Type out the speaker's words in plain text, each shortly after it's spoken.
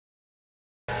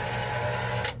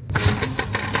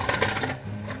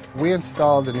We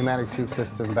installed the pneumatic tube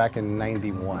system back in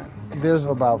 '91. There's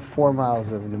about 4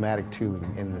 miles of pneumatic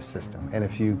tubing in the system, and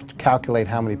if you calculate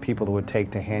how many people it would take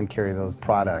to hand carry those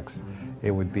products, it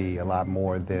would be a lot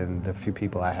more than the few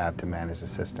people I have to manage the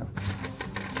system.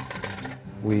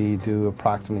 We do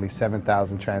approximately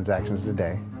 7,000 transactions a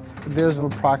day. There's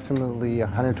approximately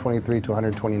 123 to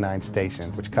 129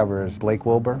 stations, which covers Blake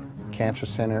Wilbur Cancer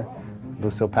Center,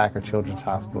 Lucille Packard Children's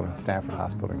Hospital, and Stanford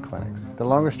Hospital and Clinics. The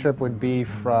longest trip would be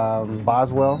from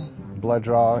Boswell, blood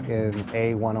draw in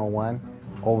A101,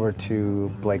 over to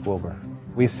Blake Wilbur.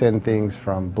 We send things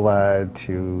from blood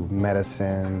to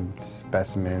medicine,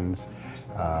 specimens.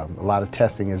 A lot of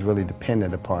testing is really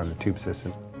dependent upon the tube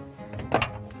system.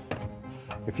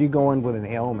 If you go in with an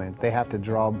ailment, they have to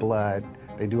draw blood,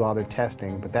 they do all their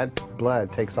testing, but that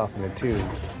blood takes off in the tube,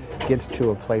 gets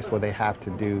to a place where they have to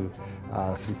do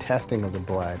some testing of the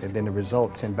blood, and then the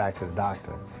results sent back to the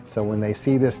doctor. So when they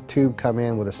see this tube come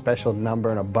in with a special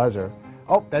number and a buzzer,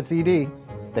 oh, that's ED.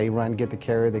 They run, get the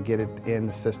carrier, they get it in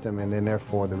the system, and then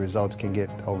therefore the results can get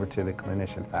over to the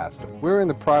clinician faster. We're in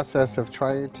the process of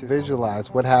trying to visualize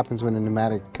what happens when a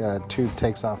pneumatic tube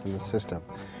takes off in the system.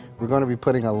 We're going to be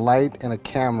putting a light and a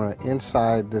camera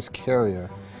inside this carrier,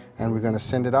 and we're going to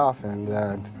send it off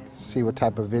and see what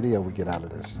type of video we get out of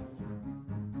this.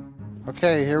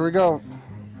 Okay, here we go.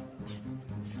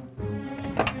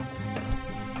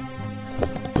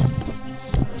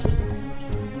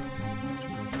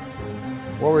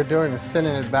 What we're doing is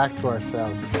sending it back to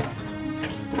ourselves.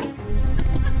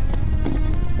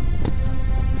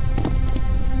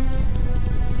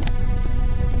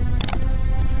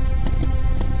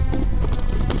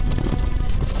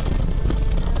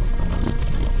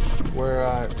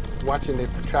 We're watching the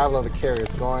travel of the carrier.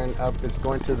 It's going up, it's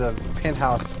going to the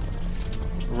penthouse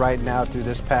right now through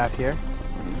this path here.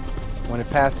 When it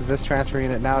passes this transfer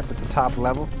unit, now it's at the top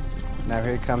level. Now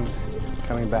here it comes,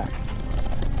 coming back.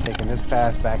 Taking this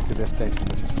path back to this station,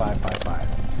 which is 555.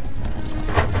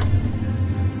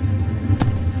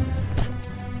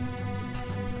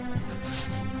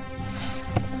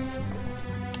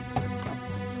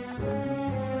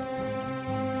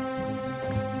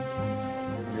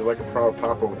 You're like a proud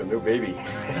papa with a new baby.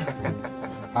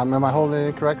 Am I holding it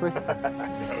incorrectly?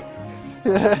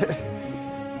 It's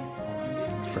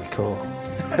pretty cool.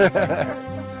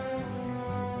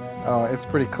 Oh, it's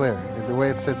pretty clear. The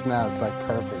way it sits now, it's like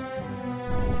perfect.